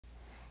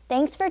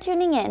Thanks for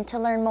tuning in to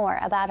learn more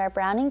about our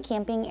Browning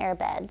Camping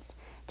Airbeds.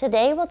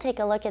 Today we'll take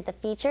a look at the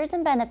features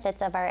and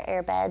benefits of our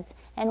airbeds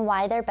and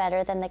why they're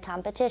better than the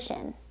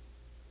competition.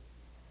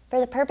 For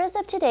the purpose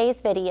of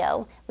today's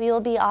video, we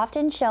will be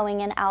often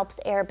showing an Alps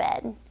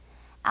airbed.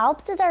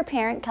 Alps is our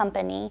parent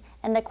company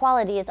and the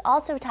quality is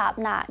also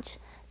top-notch,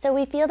 so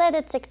we feel that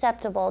it's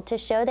acceptable to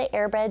show the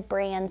airbed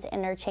brands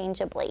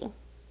interchangeably.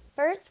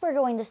 First, we're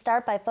going to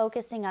start by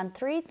focusing on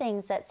 3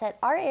 things that set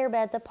our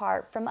airbeds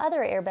apart from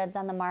other airbeds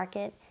on the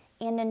market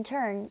and in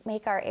turn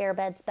make our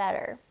airbeds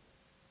better.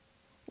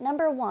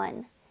 Number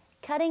 1,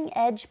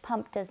 cutting-edge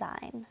pump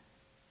design.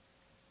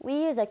 We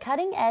use a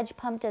cutting-edge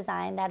pump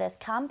design that is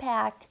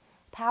compact,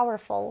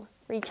 powerful,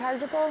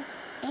 rechargeable,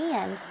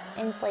 and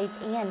inflates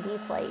and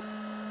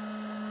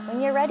deflates.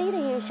 When you're ready to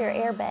use your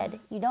airbed,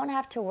 you don't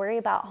have to worry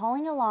about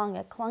hauling along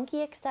a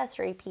clunky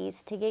accessory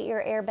piece to get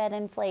your airbed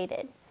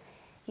inflated.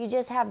 You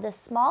just have this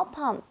small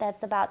pump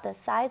that's about the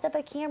size of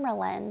a camera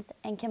lens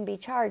and can be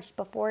charged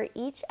before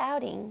each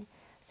outing,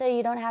 so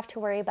you don't have to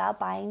worry about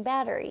buying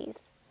batteries.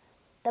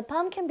 The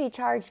pump can be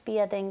charged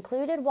via the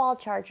included wall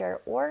charger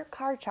or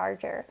car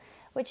charger,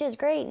 which is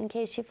great in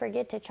case you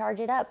forget to charge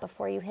it up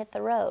before you hit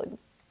the road.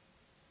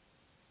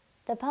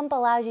 The pump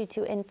allows you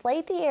to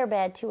inflate the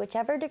airbed to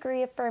whichever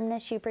degree of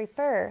firmness you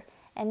prefer,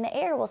 and the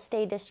air will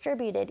stay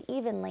distributed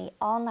evenly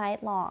all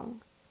night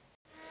long.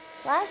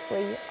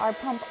 Lastly, our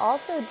pump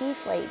also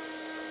deflates,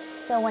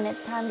 so when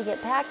it's time to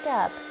get packed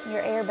up,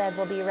 your airbed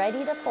will be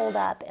ready to fold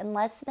up in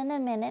less than a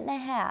minute and a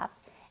half,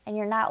 and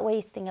you're not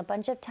wasting a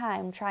bunch of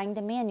time trying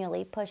to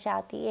manually push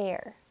out the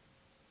air.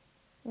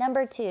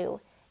 Number 2,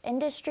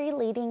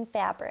 industry-leading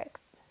fabrics.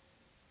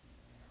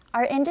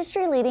 Our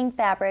industry-leading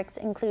fabrics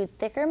include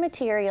thicker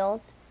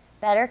materials,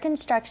 better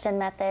construction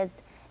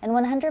methods, and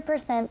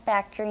 100%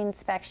 factory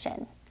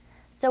inspection.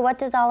 So what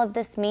does all of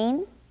this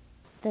mean?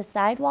 The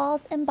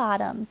sidewalls and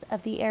bottoms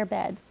of the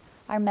airbeds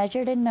are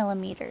measured in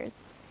millimeters,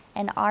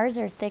 and ours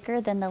are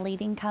thicker than the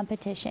leading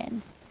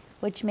competition,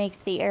 which makes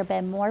the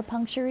airbed more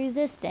puncture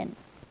resistant,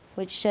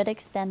 which should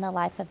extend the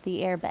life of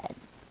the airbed.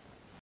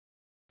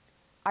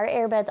 Our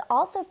airbeds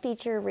also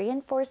feature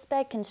reinforced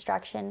bed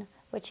construction,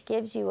 which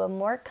gives you a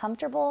more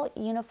comfortable,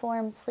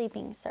 uniform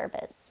sleeping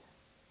surface.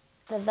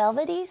 The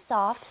velvety,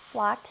 soft,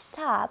 flocked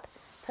top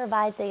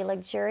provides a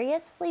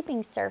luxurious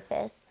sleeping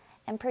surface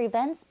and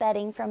prevents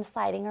bedding from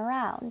sliding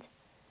around.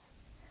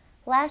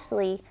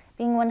 Lastly,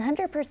 being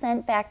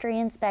 100% factory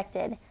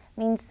inspected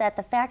means that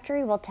the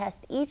factory will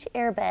test each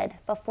airbed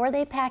before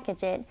they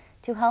package it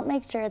to help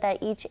make sure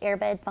that each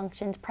airbed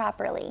functions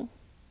properly.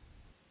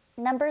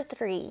 Number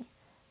 3,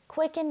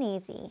 quick and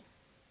easy.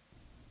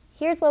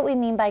 Here's what we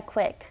mean by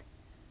quick.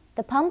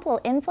 The pump will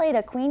inflate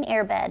a queen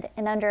airbed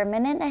in under a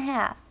minute and a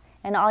half,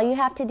 and all you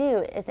have to do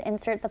is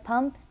insert the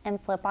pump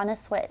and flip on a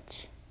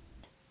switch.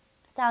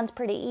 Sounds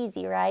pretty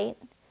easy, right?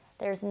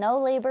 There's no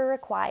labor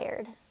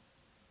required.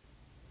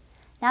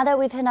 Now that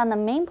we've hit on the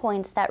main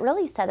points that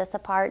really set us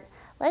apart,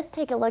 let's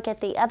take a look at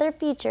the other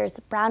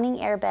features Browning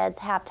airbeds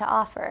have to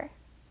offer.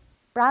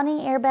 Browning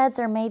airbeds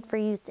are made for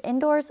use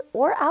indoors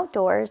or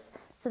outdoors,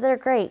 so they're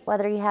great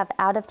whether you have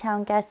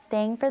out-of-town guests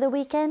staying for the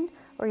weekend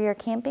or you're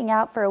camping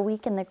out for a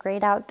week in the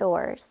great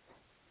outdoors.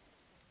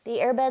 The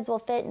airbeds will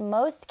fit in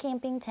most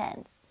camping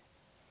tents.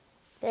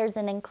 There's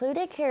an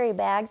included carry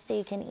bag so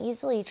you can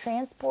easily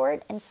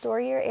transport and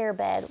store your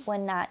airbed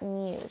when not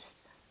in use.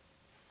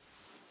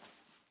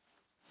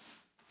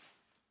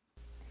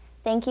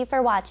 Thank you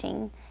for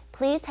watching.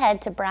 Please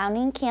head to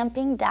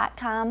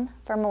browningcamping.com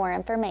for more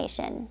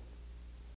information.